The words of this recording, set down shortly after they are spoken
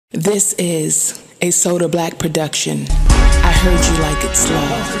This is a Soda Black production. I heard you like it slow.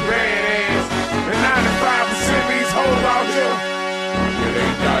 Badass. And 95% of these hoes out here. Yeah,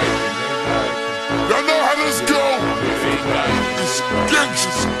 they dying. Y'all know how this go. It's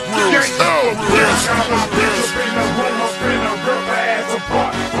gangsters, grills, hell, bitch. Got my bitch up in the room, up in the rip her ass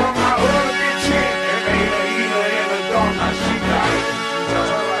apart. From my other bitch in, and made her eat her in the dark. Now she dying.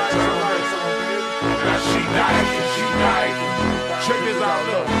 Now she dying, she dying. Check this out,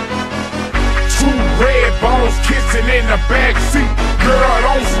 look. Two red bones kissing in the backseat. Girl,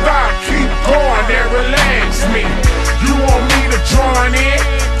 don't stop, keep going and relax me. You want me to join in?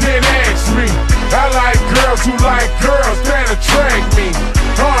 Then ask me. I like girls who like girls that attract me.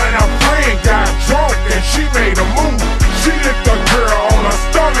 Her and her friend got drunk and she made a move. She licked a girl on her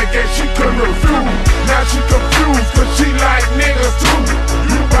stomach and she couldn't refuse. Now she confused cause she like niggas too.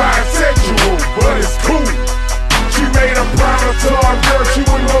 You bisexual, but it's cool. She made a promise to her girl she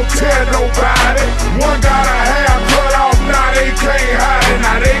wouldn't go tell nobody. One got her hair cut off, now they can't hide it.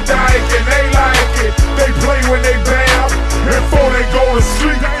 Now they dyking, they like it. They play when they bam. Before they go to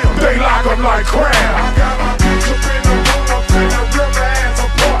sleep, they lock them like crab. I got my bitch up in the room, up in the rip her ass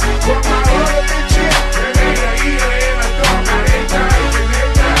apart. But my other bitch in, and they the eater in the dark. Now they dyking,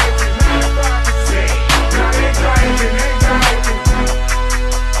 95%. Now they dyking,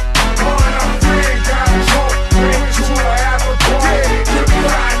 Her and her friend got drunk.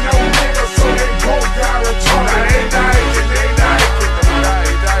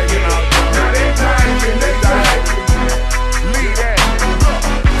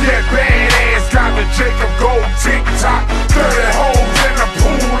 Jacob Gold TikTok, 30 holes in the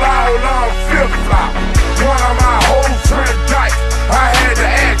pool, all on flip-flop. One of my hoes turned dyke, I had to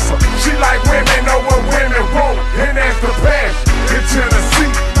ask her. She like women know what women want, and that's the passion. In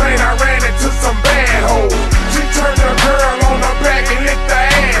Tennessee, man, I ran into some bad hoes. She turned her girl on her back and licked the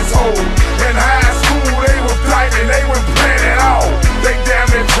asshole. In high school, they was dyking, they was playing it all. They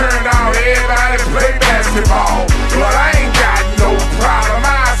damn near turned out everybody play basketball. But I ain't got no problem,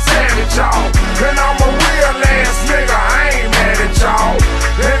 I savage y'all. And I'm a real ass nigga, I ain't mad at y'all.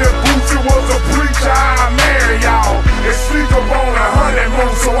 And if Boosie was a preacher, I'd marry y'all. And sneak up on a honeymoon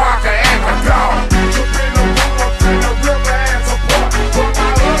so I can act a dog. Bitch up in the room, up in the rip her ass apart. But my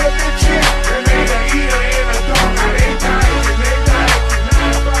other bitch in, and they the eater in the dark. Now they dying,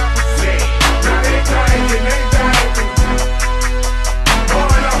 95%. Now they dying, Her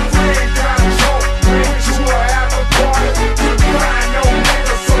and her friend got drunk, went to a after party. Couldn't find no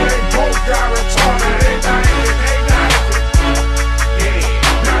nigga, so they both got retarded. They dying, yeah.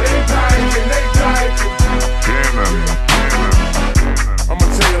 Now they dying, I'ma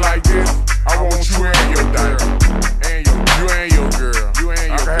tell you like this, I want you and your girl, you and your girl. I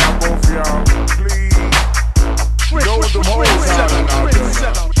can have both of y'all, please. You know what them hoes hollering out there.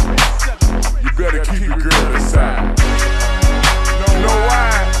 You better keep your girl aside. Know why?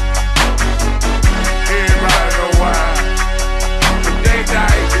 Everybody know why. They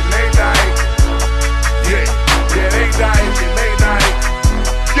dying, yeah, they dying,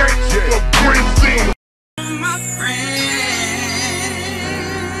 Gangsta Boosie. My friend,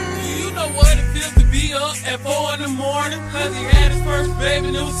 you know what it feels to be up at 4 in the morning, cause he had his first baby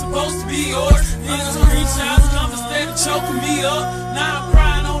and it was supposed to be yours. Niggas screenshots come instead of choking me up. Now I'm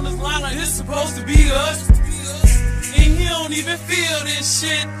crying on this line like it's supposed to be us. And he don't even feel this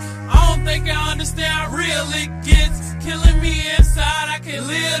shit. I don't think I understand how real it gets. Killing me inside, I can't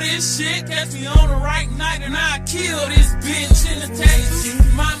live this shit. Catch me on the right night and I kill this bitch in the text.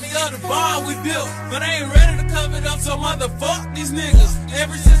 Remind me of the bond we built, but I ain't ready to cover it up, so motherfuck these niggas.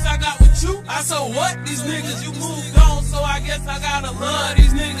 Ever since I got with you, I so what these niggas. You moved on, so I guess I gotta love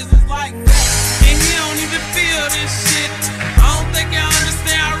these niggas. It's like that, and he don't even feel this shit. I don't think I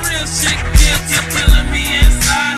understand how